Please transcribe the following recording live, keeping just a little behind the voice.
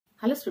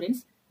Hello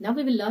students, now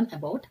we will learn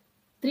about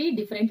three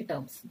different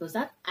terms. Those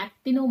are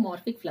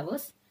actinomorphic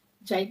flowers,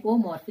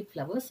 zygomorphic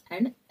flowers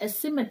and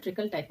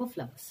asymmetrical type of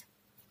flowers.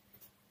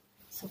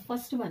 So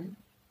first one,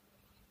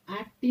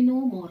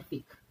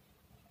 actinomorphic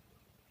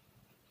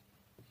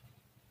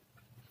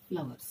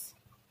flowers.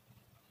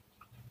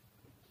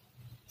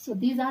 So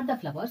these are the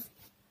flowers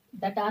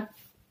that are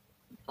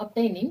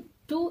obtaining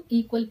two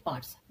equal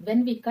parts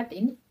when we cut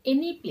in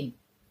any plane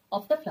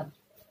of the flower.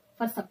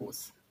 For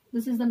suppose,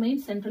 this is the main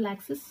central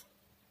axis.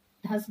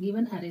 It has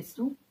given arrays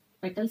to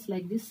petals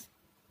like this.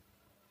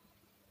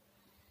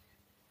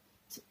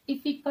 So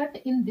if we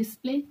cut in this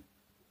plane,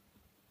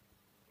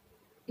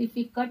 if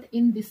we cut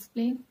in this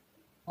plane,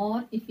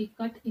 or if we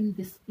cut in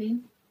this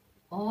plane,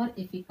 or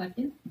if we cut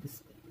in this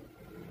plane.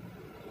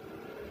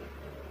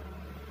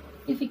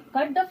 If we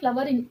cut the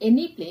flower in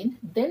any plane,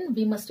 then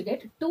we must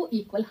get two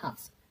equal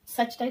halves.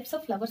 Such types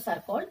of flowers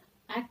are called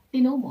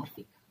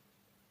actinomorphic.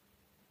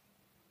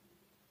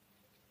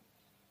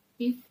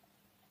 If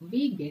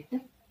we get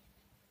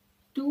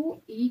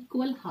two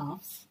equal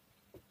halves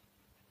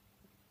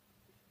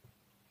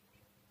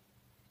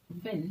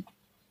when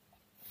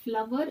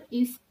flower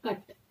is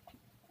cut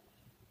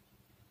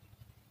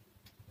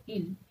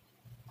in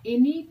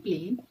any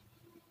plane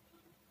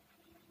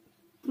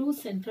through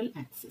central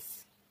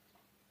axis,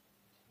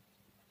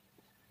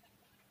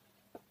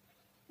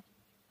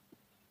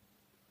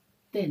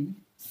 then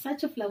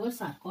such flowers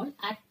are called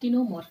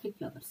actinomorphic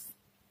flowers.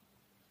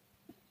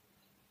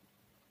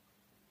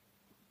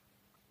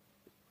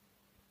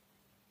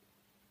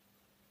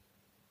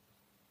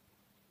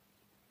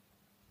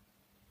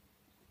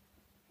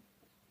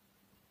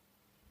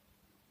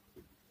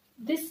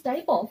 This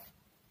type of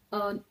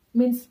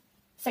means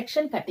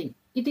section cutting.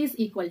 It is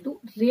equal to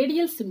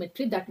radial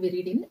symmetry that we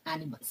read in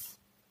animals.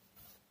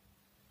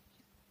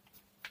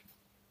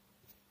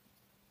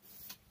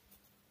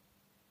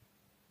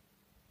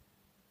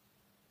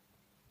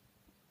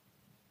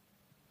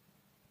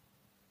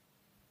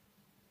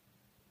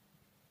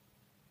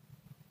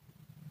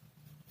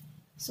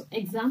 So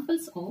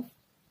examples of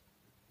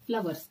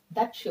flowers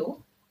that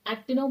show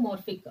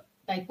actinomorphic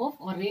type of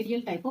or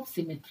radial type of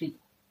symmetry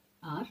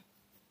are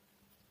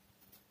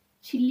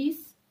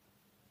chilies,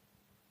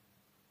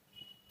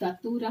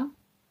 datura,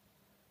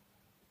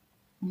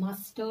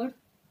 mustard,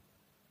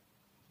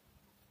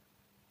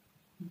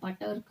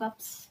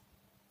 buttercups,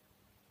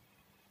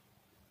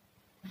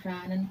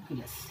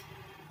 ranunculus.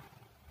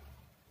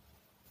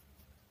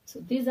 So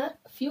these are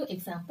few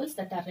examples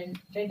that are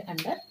read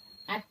under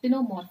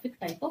actinomorphic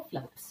type of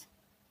flowers.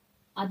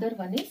 Other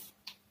one is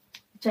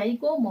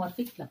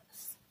zygomorphic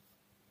flowers.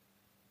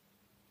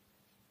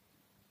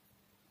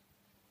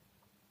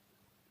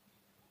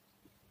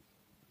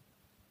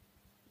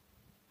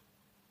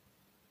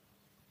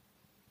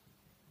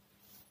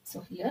 So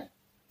here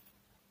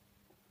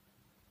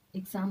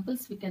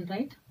examples we can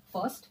write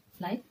first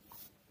like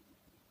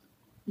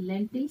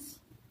lentils,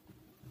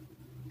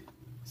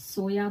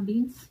 soya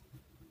beans.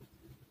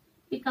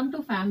 We come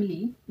to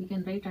family, we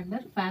can write under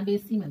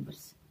Fabaceae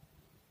members.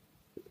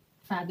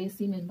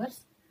 Fabaceae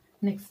members.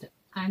 Next,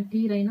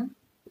 Antirrhinum,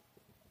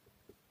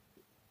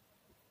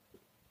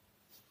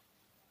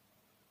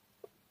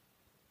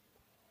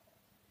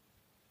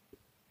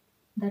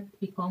 that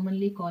we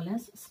commonly call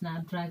as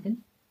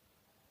snapdragon.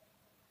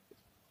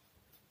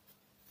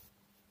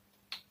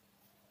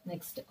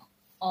 Next,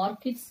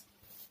 orchids,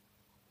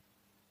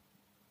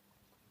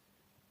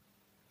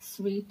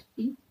 sweet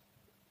pea,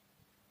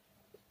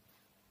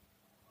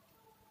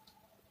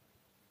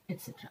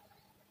 etc.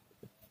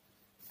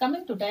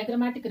 Coming to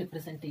diagrammatic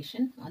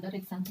representation, other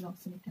example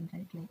also we can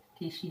write like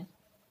acacia,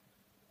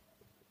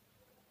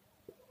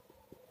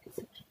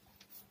 etc.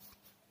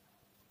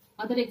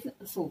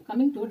 So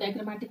coming to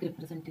diagrammatic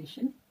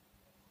representation,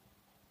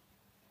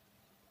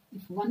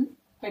 if one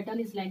petal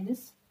is like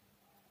this,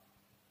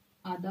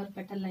 other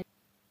petal like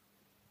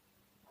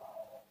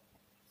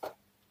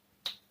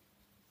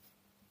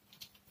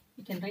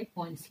you can write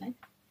points like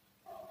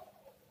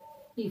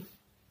if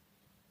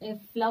a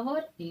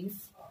flower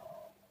gives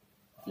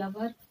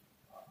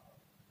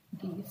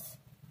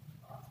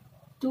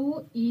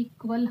two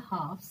equal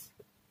halves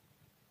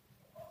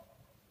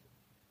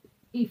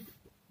if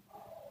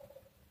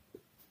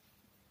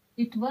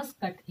it was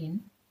cut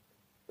in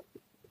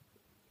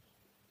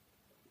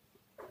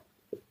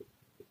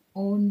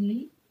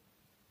only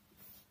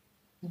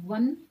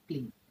one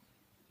plane.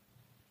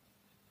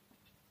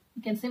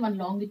 You can say one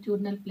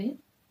longitudinal plane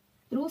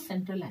through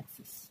central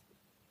axis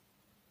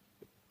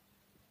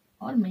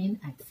or main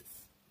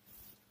axis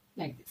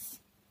like this.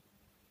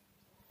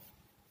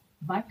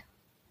 But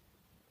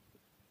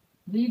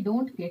we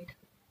don't get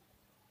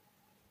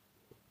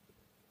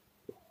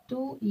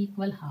two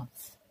equal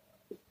halves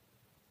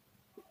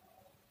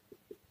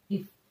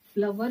if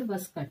flower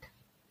was cut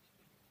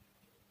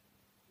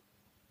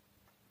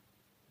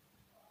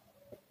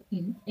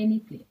in any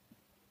plane.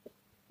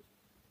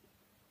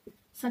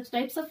 Such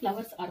types of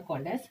flowers are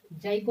called as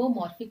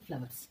zygomorphic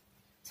flowers.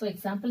 So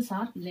examples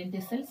are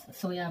lentils,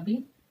 soya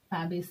bean,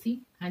 Fabaceae,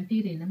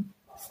 Antirrhinum,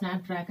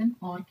 snapdragon,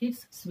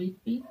 orchids,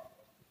 sweet pea,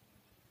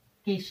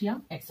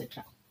 acacia,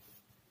 etc.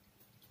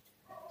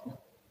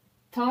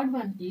 Third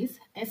one is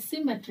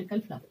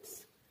asymmetrical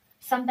flowers.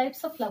 Some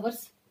types of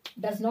flowers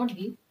does not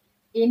give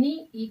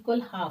any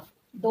equal half,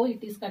 though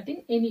it is cut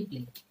in any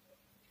plane.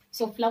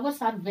 So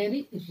flowers are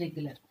very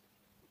irregular.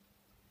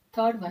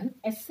 Third one,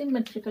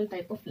 asymmetrical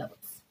type of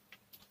flowers.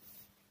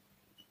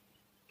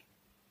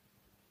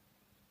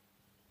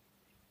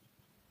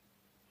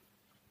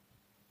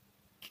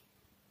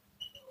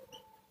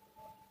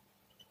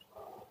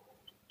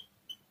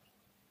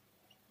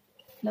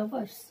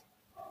 Flowers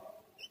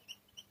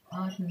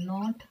are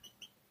not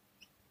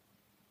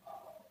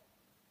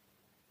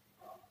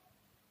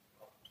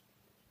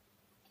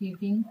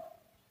giving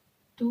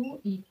two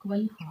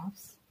equal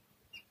halves,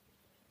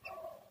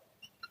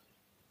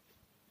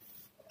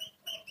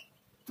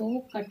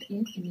 though cut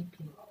in any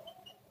plane.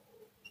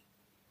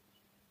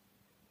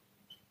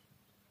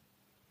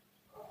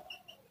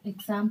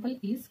 Example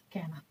is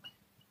canna.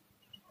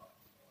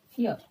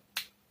 Here,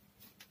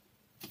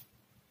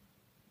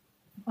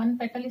 one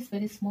petal is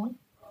very small,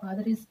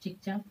 other is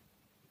zigzag,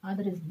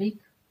 other is big,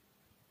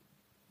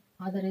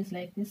 other is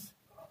like this,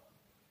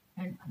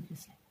 and other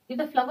is like. If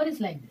the flower is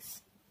like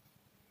this,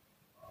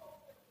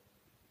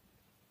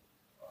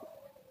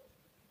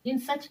 in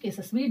such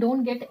cases, we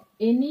don't get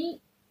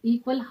any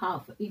equal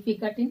half if we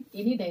cut in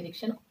any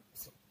direction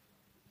also.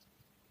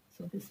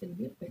 So this will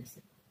be a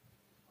pencil.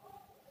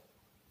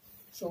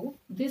 So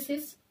this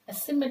is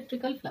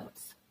asymmetrical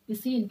flowers. You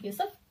see in case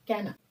of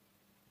canna.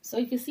 So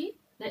if you see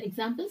the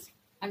examples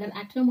under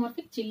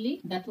actinomorphic,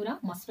 chili, datura,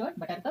 mustard,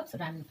 buttercups,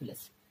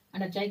 ranunculus.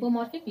 Under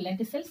zygomorphic,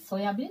 lenticels,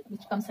 soya bean,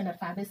 which comes under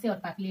fabaceae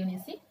or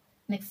papilionaceae.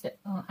 Next,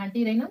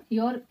 antirrhinum,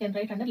 here you can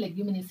write under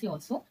leguminosae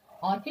also.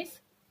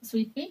 Orchids,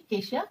 sweet pea,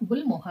 acacia,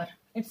 bull moher,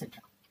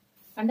 etc.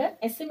 Under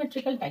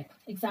asymmetrical type,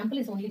 example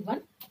is only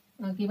one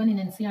given in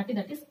NCERT,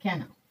 that is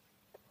canna.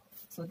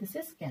 So this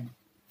is canna.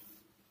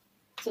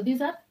 So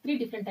these are three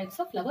different types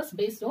of flowers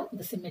based on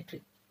the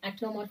symmetry.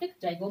 Actinomorphic,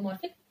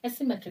 zygomorphic,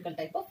 asymmetrical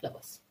type of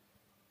flowers.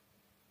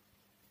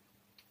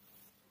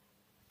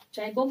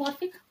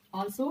 Zygomorphic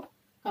also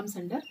comes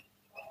under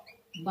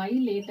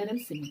bilateral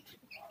symmetry.